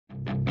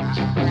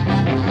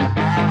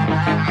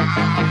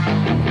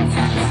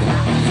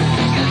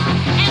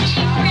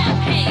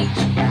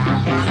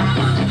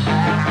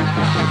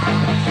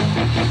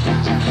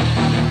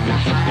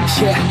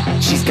Yeah,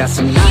 she's got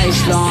some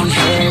nice long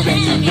hair,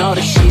 and you know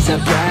that she's a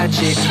bad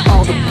chick.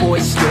 All the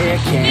boys stare,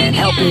 can't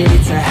help it,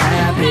 it's a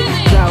habit.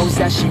 Clothes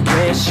that she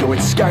wears, short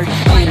skirt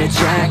and a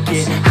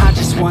jacket. I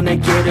just wanna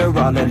get her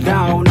all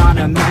alone on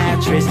a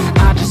mattress.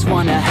 I just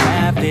wanna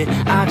have it,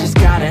 I just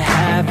gotta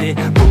have it.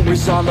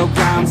 Rumors all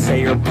around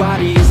say her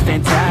body is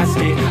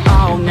fantastic.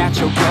 All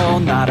natural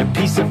gold, not a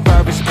piece of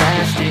fur is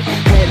plastic.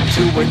 Head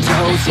to her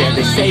toes, yeah,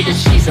 they say that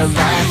she's a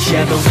latch.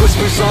 Yeah, the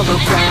whispers all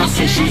around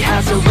say she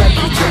has a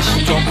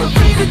reputation. Don't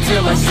believe it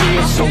till I see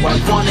it, so I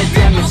want a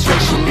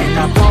demonstration. And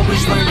I've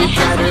always learned it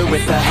better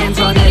with a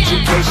hands-on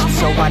education.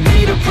 So I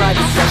need a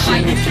private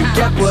session if you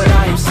get what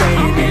I am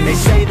saying. And they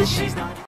say that she's not